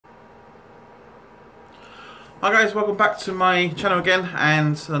Hi guys, welcome back to my channel again,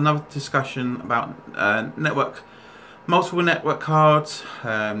 and another discussion about multiple network cards,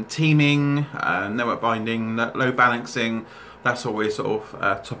 teaming, network binding, load balancing. That's what we're sort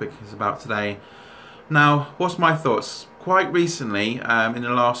of topic is about today. Now, what's my thoughts? Quite recently, in the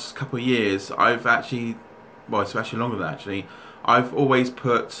last couple of years, I've actually, well, it's actually longer than that actually, I've always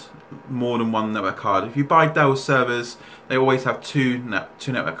put more than one network card. If you buy Dell servers, they always have two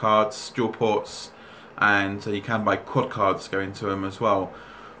network cards, dual ports, and you can buy quad cards to go into them as well.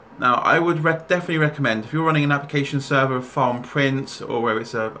 Now, I would definitely recommend, if you're running an application server, farm print, or where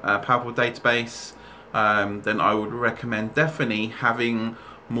it's a powerful database, then I would recommend definitely having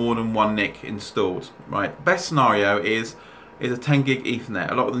more than one NIC installed. Right, best scenario is a 10 gig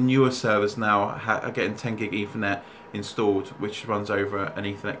Ethernet. A lot of the newer servers now are getting 10 gig Ethernet installed, which runs over an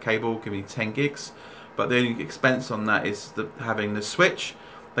Ethernet cable, giving you 10 gigs. But the only expense on that is having the switch.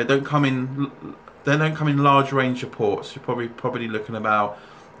 They don't come in large range of ports. You're probably looking about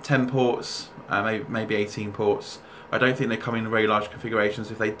 10 ports, maybe 18 ports. I don't think they come in very large configurations.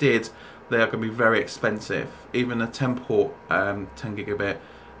 If they did, they are going to be very expensive. Even a 10 port 10 gigabit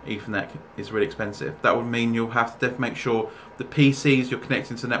Ethernet is really expensive. That would mean you'll have to make sure the PCs you're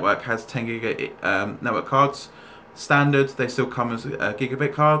connecting to the network has 10 gigabit network cards. Standard, they still come as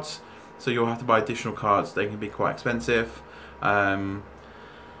gigabit cards, so you'll have to buy additional cards. They can be quite expensive.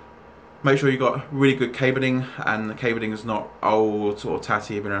 Make sure you've got really good cabling, and the cabling is not old or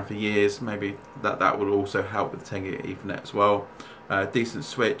tatty, been around for years. Maybe that will also help with 10 gig Ethernet as well. Decent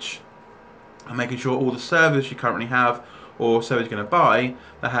switch, and making sure all the servers you currently have or servers you're going to buy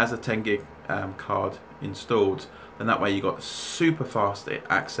that has a 10 gig card installed. Then that way you got super fast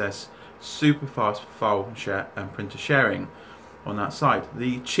access, super fast file share and printer sharing on that side.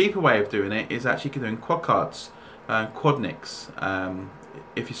 The cheaper way of doing it is actually doing quad cards, quad NICs.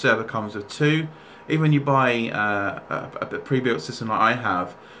 If your server comes with two, even when you buy a pre-built system like I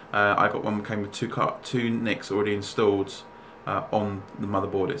have, I got one that came with two NICs already installed on the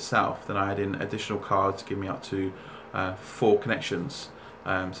motherboard itself. Then I add in additional cards to give me up to 4 connections.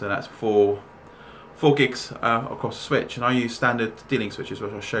 So that's 4 gigs across the switch, and I use standard D-Link switches,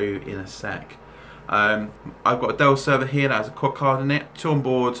 which I'll show you in a sec. I've got a Dell server here that has a quad card in it, 2 on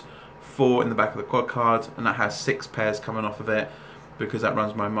board, 4 in the back of the quad card, and that has 6 pairs coming off of it, because that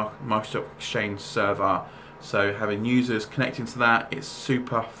runs my Microsoft Exchange server. So having users connecting to that, it's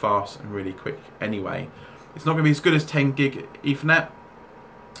super fast and really quick anyway. It's not going to be as good as 10 gig Ethernet,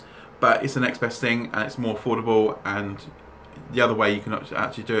 but it's the next best thing, and it's more affordable. And the other way you can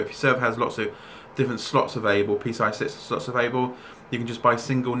actually do it, if your server has lots of different slots available, PCI 6 slots available, you can just buy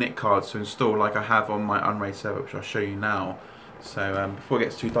single NIC cards to install, like I have on my Unraid server, which I'll show you now. So before it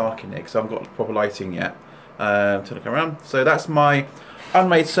gets too dark in here, because I haven't got proper lighting yet, to look around. So that's my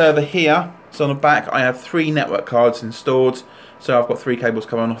Unraid server here. So on the back I have 3 network cards installed, so I've got 3 cables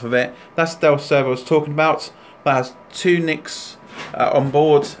coming off of it. That's the Dell server I was talking about. That has 2 NICs on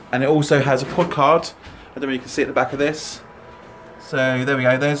board, and it also has a quad card. I don't know if you can see at the back of this. So there we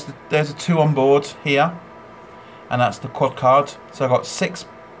go, there's a 2 on board here, and that's the quad card. So I've got 6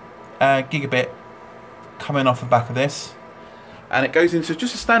 gigabit coming off the back of this, and it goes into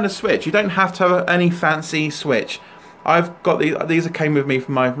just a standard switch. You don't have to have any fancy switch. I've got these came with me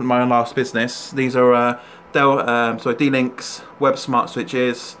from my last business. These are Dell, D-Link's Web Smart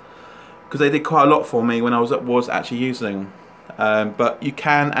switches, because they did quite a lot for me when I was actually using them. But you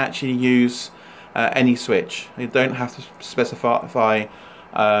can actually use any switch. You don't have to specify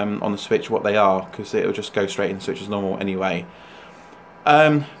on the switch what they are, because it'll just go straight in the switch as normal anyway.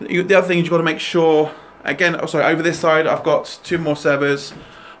 The other thing you've got to make sure, again, also over this side I've got 2 more servers.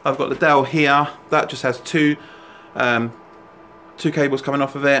 I've got the Dell here, that just has 2 cables coming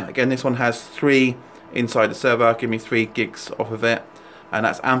off of it. Again, this one has 3 inside the server, give me 3 gigs off of it, and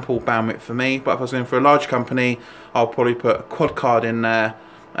that's ample bandwidth for me. But if I was going for a large company, I'll probably put a quad card in there,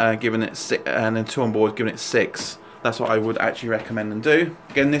 giving it 6, and then 2 on board, giving it 6. That's what I would actually recommend and do.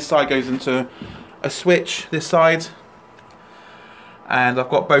 Again, this side goes into a switch, this side, and I've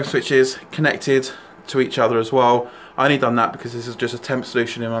got both switches connected to each other as well. I only done that because this is just a temp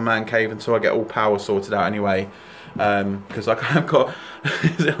solution in my man cave until I get all power sorted out anyway. Because I've got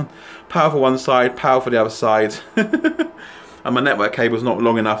power for one side, power for the other side, and my network cable's not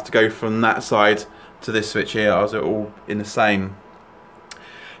long enough to go from that side to this switch here. I was all in the same.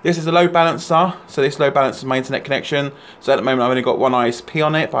 This is a load balancer, so this load balancer is my internet connection. So at the moment I've only got one ISP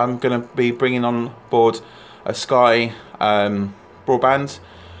on it, but I'm going to be bringing on board a Sky broadband,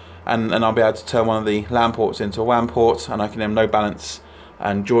 and I'll be able to turn one of the LAN ports into a WAN port, and I can then load balance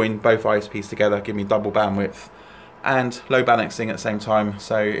and join both ISPs together, give me double bandwidth. and load balancing at the same time.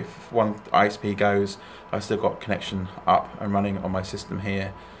 So if one ISP goes, I've still got connection up and running on my system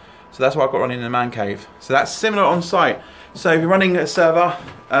here. So that's what I've got running in the man cave. So that's similar on site. So if you're running a server,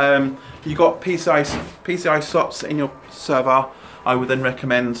 you've got PCI slots in your server, I would then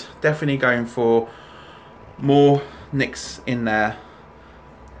recommend definitely going for more NICs in there.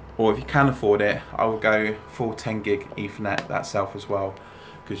 Or if you can afford it, I would go full 10 gig Ethernet that self as well,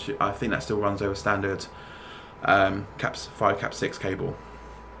 because I think that still runs over standard Cat5, Cat6 cable.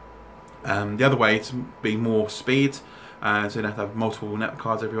 The other way to be more speed, so you don't have to have multiple network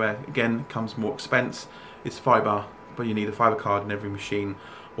cards everywhere. Again, it comes more expense. It's fibre, but you need a fibre card in every machine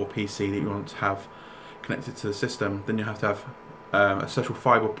or PC that you want to have connected to the system. Then you have to have a special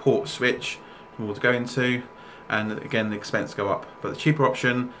fibre port switch for more to go into, and again the expense go up. But the cheaper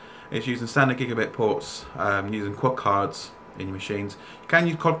option is using standard gigabit ports, using quad cards in your machines. You can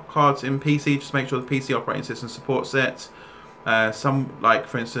use quad cards in PC, just make sure the PC operating system supports it. Some, like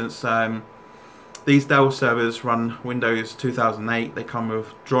for instance, these Dell servers run Windows 2008. They come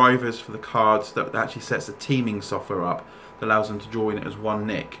with drivers for the cards that actually sets the teaming software up that allows them to join it as one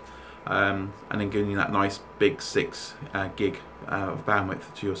NIC, and then giving you that nice big 6 gig of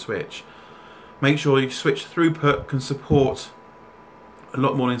bandwidth to your switch. Make sure your switch throughput can support a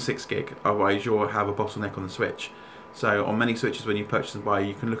lot more than 6 gig, otherwise you'll have a bottleneck on the switch. So on many switches, when you purchase and buy,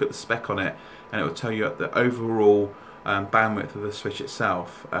 you can look at the spec on it and it will tell you the overall bandwidth of the switch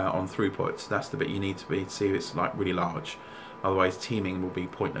itself on throughput. That's the bit you need to see if it's like really large, otherwise teaming will be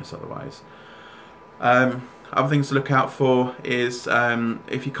pointless otherwise. Other things to look out for is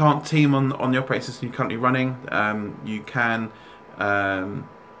if you can't team on the operating system you're currently running, you can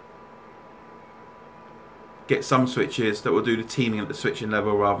get some switches that will do the teaming at the switching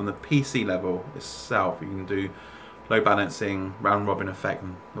level rather than the PC level itself. You can do load balancing, round robin effect,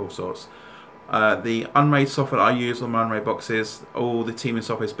 and all sorts. The Unraid software that I use on my Unraid boxes, all the teaming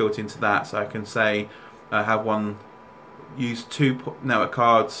software is built into that, so I can say use 2 network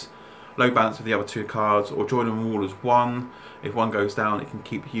cards, load balance with the other 2 cards, or join them all as one. If one goes down, it can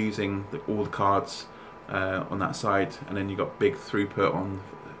keep using all the cards on that side, and then you've got big throughput on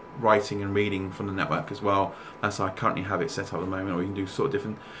writing and reading from the network as well. That's how I currently have it set up at the moment. Or you can do sort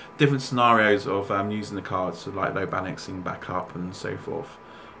of different scenarios of using the cards, so like load balancing, backup, and so forth.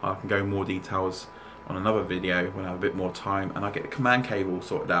 I can go in more details on another video when I have a bit more time and I get the command cable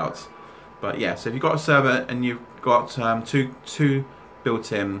sorted out. But yeah, so if you've got a server and you've got two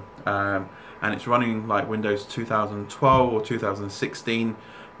built in and it's running like Windows 2012 or 2016,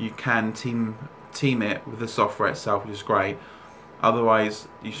 you can team it with the software itself, which is great. Otherwise,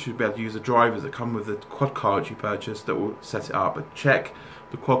 you should be able to use the drivers that come with the quad cards you purchase that will set it up. But check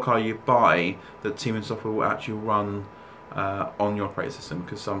the quad card you buy that teaming software will actually run on your operating system,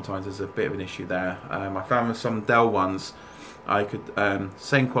 because sometimes there's a bit of an issue there. I found with some Dell ones, I could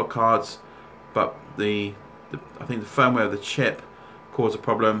same quad cards, but I think the firmware of the chip caused a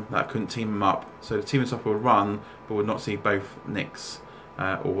problem that I couldn't team them up. So the teaming software would run, but would not see both NICs,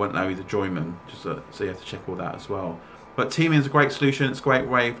 or won't allow you to join them. So you have to check all that as well. But teaming is a great solution. It's a great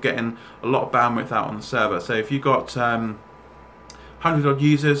way of getting a lot of bandwidth out on the server. So if you've got 100 odd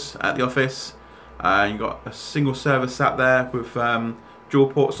users at the office, you've got a single server sat there with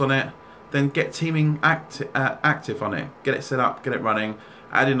dual ports on it, then get teaming active on it. Get it set up, get it running,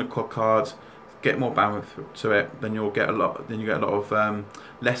 add in a quad card, get more bandwidth to it. Then you'll get a lot. Then you get a lot of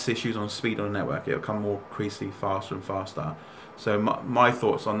less issues on speed on the network. It'll come more increasingly faster and faster. So my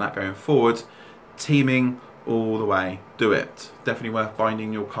thoughts on that going forward: teaming all the way. Do it. Definitely worth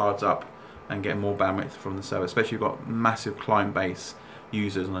binding your cards up and getting more bandwidth from the server, especially if you've got massive client base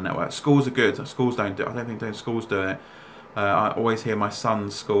users on the network. Schools are good. Schools don't do it. I don't think schools do it. I always hear my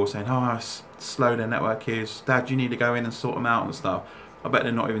son's school saying, "Oh, how slow their network is. Dad, you need to go in and sort them out and stuff." I bet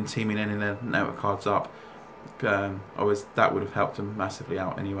they're not even teaming any of their network cards up. That would have helped them massively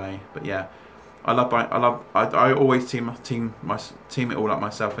out anyway. But yeah, I always team it all up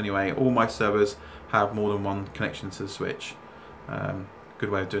myself anyway. All my servers have more than one connection to the switch. Good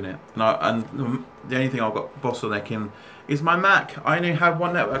way of doing it. And the only thing I've got bottlenecking is my Mac. I only have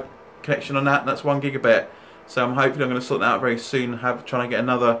one network connection on that, and that's 1 gigabit. So I'm going to sort that out very soon. Trying to get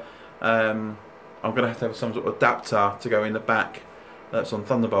another. I'm going to have some sort of adapter to go in the back that's on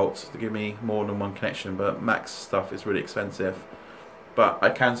Thunderbolt to give me more than one connection. But Mac's stuff is really expensive. But I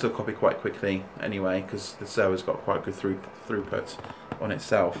can still copy quite quickly anyway, because the server's got quite good throughput on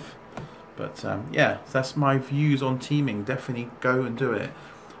itself. But yeah, that's my views on teaming. Definitely go and do it.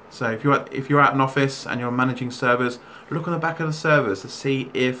 So if you're at an office and you're managing servers, look on the back of the servers to see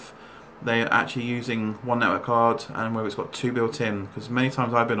if they're actually using one network card and whether it's got 2 built in. Because many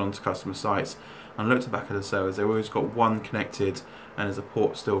times I've been onto customer sites and and looked at the back of the servers, they've always got one connected and there's a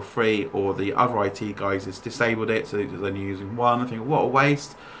port still free, or the other IT guys has disabled it, so they're only using one. I think, what a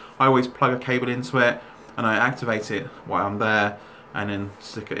waste. I always plug a cable into it and I activate it while I'm there, and then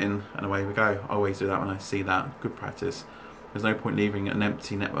stick it in, and away we go. I always do that when I see that. Good practice. There's no point leaving an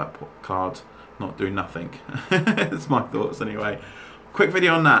empty network card not doing nothing. That's my thoughts anyway. Quick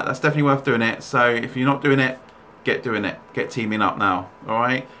video on that. That's definitely worth doing it. So if you're not doing it, get doing it. Get teaming up now.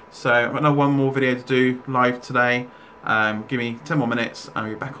 Alright? So I've got another one more video to do live today. Give me 10 more minutes and I'll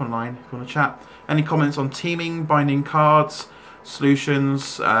be back online if you want to chat. Any comments on teaming, binding cards,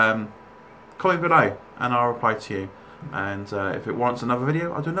 solutions, comment below and I'll reply to you. And if it warrants another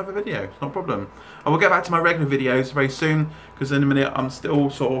video, I'll do another video. It's not a problem. I will get back to my regular videos very soon, because in a minute I'm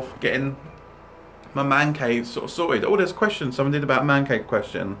still sort of getting my man cave sort of sorted. Oh, there's a question someone did about man cave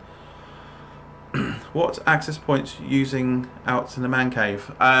question. What access points using out in the man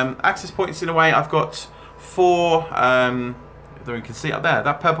cave? Access points, in a way, I've got 4. There you can see up there,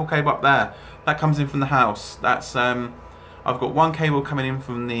 that purple cable up there, that comes in from the house. That's I've got one cable coming in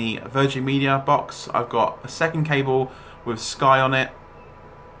from the Virgin Media box. I've got a second cable with Sky on it.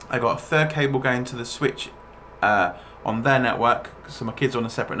 I've got a third cable going to the switch on their network. So my kids are on a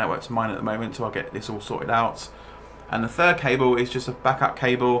separate network to mine at the moment, so I'll get this all sorted out. And the third cable is just a backup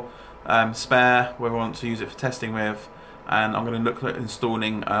cable, spare, where I want to use it for testing with. And I'm going to look at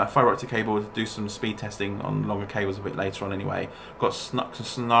installing a fibre optic cable to do some speed testing on longer cables a bit later on anyway. Got some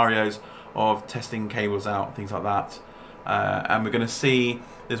scenarios of testing cables out, things like that. And we're going to see,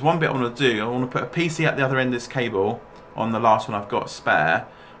 there's one bit I want to do. I want to put a PC at the other end of this cable on the last one I've got spare,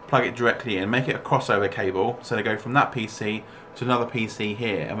 plug it directly in, make it a crossover cable, so they go from that PC to another PC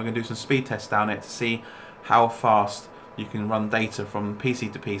here, and we're going to do some speed tests down it to see how fast you can run data from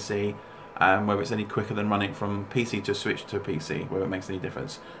PC to PC, and whether it's any quicker than running from PC to switch to PC, whether it makes any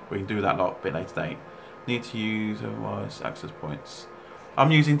difference. We can do that lot a bit later date. Need to use wireless access points.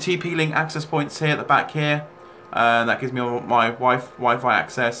 I'm using TP-Link access points here at the back here. That gives me my Wi-Fi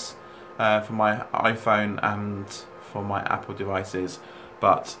access for my iPhone and for my Apple devices,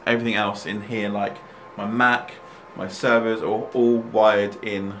 but everything else in here, like my Mac, my servers, are all wired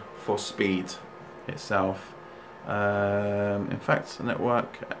in for speed itself. In fact,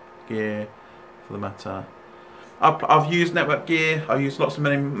 network gear for the matter. I've used network gear. I've used lots of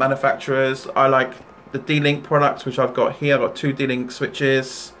many manufacturers. I like the D-Link products, which I've got here. I've got 2 D-Link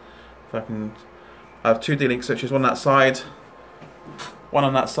switches. If I can. I have 2 D-Link switches, one on that side, one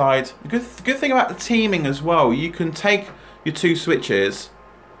on that side. The good thing about the teaming as well, you can take your 2 switches,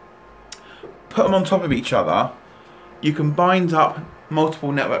 put them on top of each other, you can bind up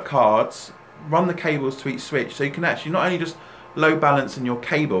multiple network cards, run the cables to each switch, so you can actually not only just load balance in your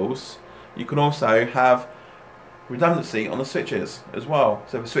cables, you can also have redundancy on the switches as well.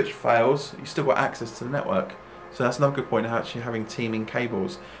 So if a switch fails, you've still got access to the network. So that's another good point of actually having teaming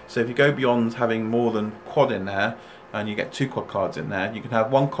cables. So if you go beyond having more than quad in there, and you get 2 quad cards in there, you can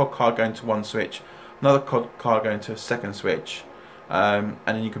have one quad card going to one switch, another quad card going to a second switch, and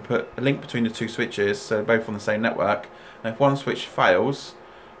then you can put a link between the 2 switches, so they're both on the same network. And if one switch fails,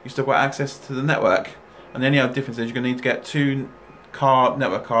 you still got access to the network. And the only other difference is you're going to need to get 2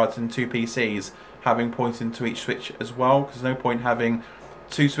 network cards and 2 PCs having points into each switch as well, because there's no point having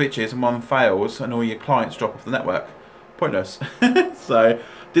 2 switches and one fails and all your clients drop off the network. Pointless. So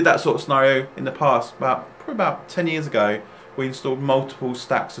did that sort of scenario in the past, probably about 10 years ago. We installed multiple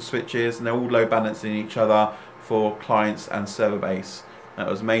stacks of switches and they're all load balancing each other for clients and server base. That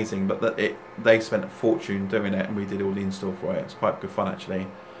was amazing, but they spent a fortune doing it and we did all the install for it. It's quite good fun actually.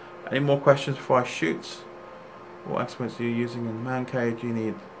 Any more questions before I shoot? What access points are you using in the man cave? Do you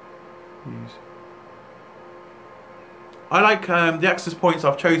need use? I like the access points.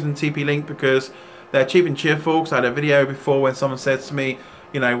 I've chosen TP-Link because they're cheap and cheerful. Because I had a video before when someone said to me,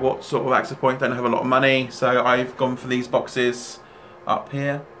 you know, what sort of access point, don't have a lot of money. So I've gone for these boxes up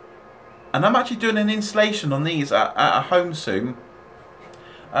here. And I'm actually doing an installation on these at a home soon.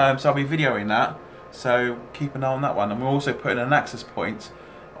 So I'll be videoing that. So keep an eye on that one. And we're also putting an access point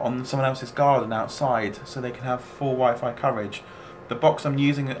on someone else's garden outside so they can have full Wi-Fi coverage. The box I'm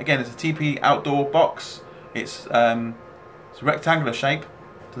using, again, is a TP outdoor box. It's a rectangular shape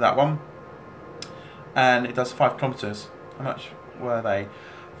to that one, and it does 5 kilometers. How much were they?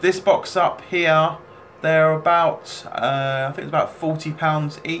 This box up here, they're about I think it's about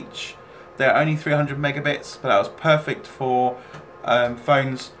 £40 each. They're only 300 megabits, but that was perfect for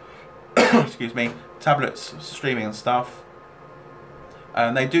phones, excuse me, tablets, streaming and stuff.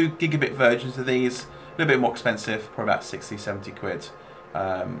 And they do gigabit versions of these, a little bit more expensive, probably about 60-70 quid.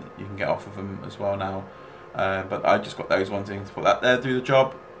 You can get off of them as well now. But I just got those ones in to put that there, do the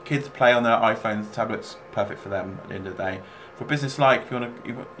job. Kids play on their iPhones, tablets, perfect for them at the end of the day. For business like, if you want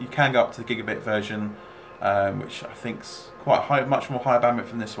to, you can go up to the gigabit version, which I think's quite high, much more higher bandwidth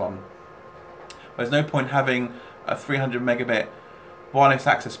than this one. There's no point having a 300 megabit wireless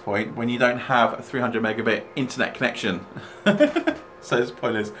access point when you don't have a 300 megabit internet connection. So it's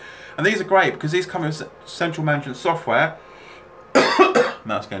pointless. And these are great because these come with central management software.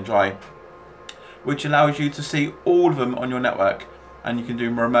 Mouth's going dry. Which allows you to see all of them on your network, and you can do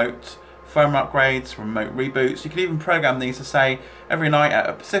remote firmware upgrades, remote reboots. You can even program these to say every night at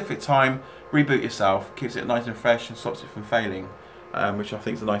a specific time, reboot yourself, keeps it nice and fresh and stops it from failing, which I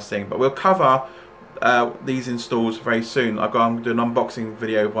think is a nice thing. But we'll cover these installs very soon. I'm going to do an unboxing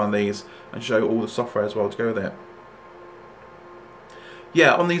video of one of these and show all the software as well to go with it.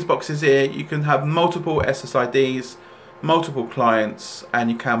 Yeah, on these boxes here you can have multiple SSIDs, multiple clients,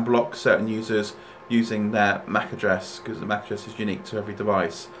 and you can block certain users using their MAC address, because the MAC address is unique to every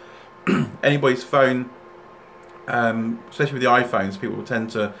device. Anybody's phone, especially with the iPhones, people will tend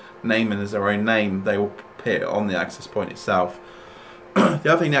to name it as their own name. They will put it on the access point itself.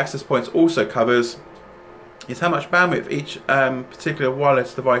 The other thing the access points also covers is how much bandwidth each particular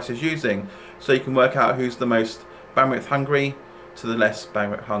wireless device is using, so you can work out who's the most bandwidth hungry to the less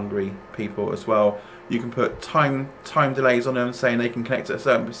bandwidth hungry people as well. You can put time delays on them, saying they can connect at a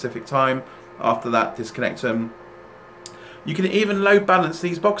certain specific time. After that, disconnect them. You can even load balance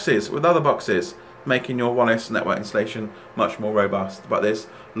these boxes with other boxes, making your wireless network installation much more robust. But there's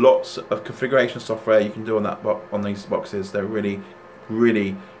lots of configuration software you can do on on these boxes. They're really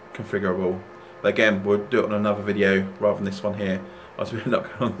configurable. But again, we'll do it on another video rather than this one here, as we're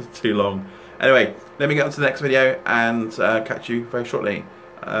not going on too long. Anyway, let me get on to the next video and catch you very shortly.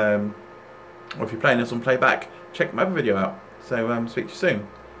 Or if you're playing this on playback, check my other video out. So speak to you soon.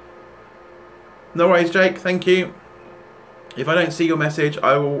 No worries, Jake, thank you. If I don't see your message,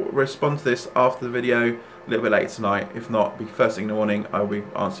 I will respond to this after the video a little bit later tonight. If not, be first thing in the morning, I will be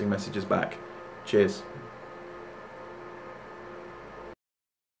answering messages back. Cheers.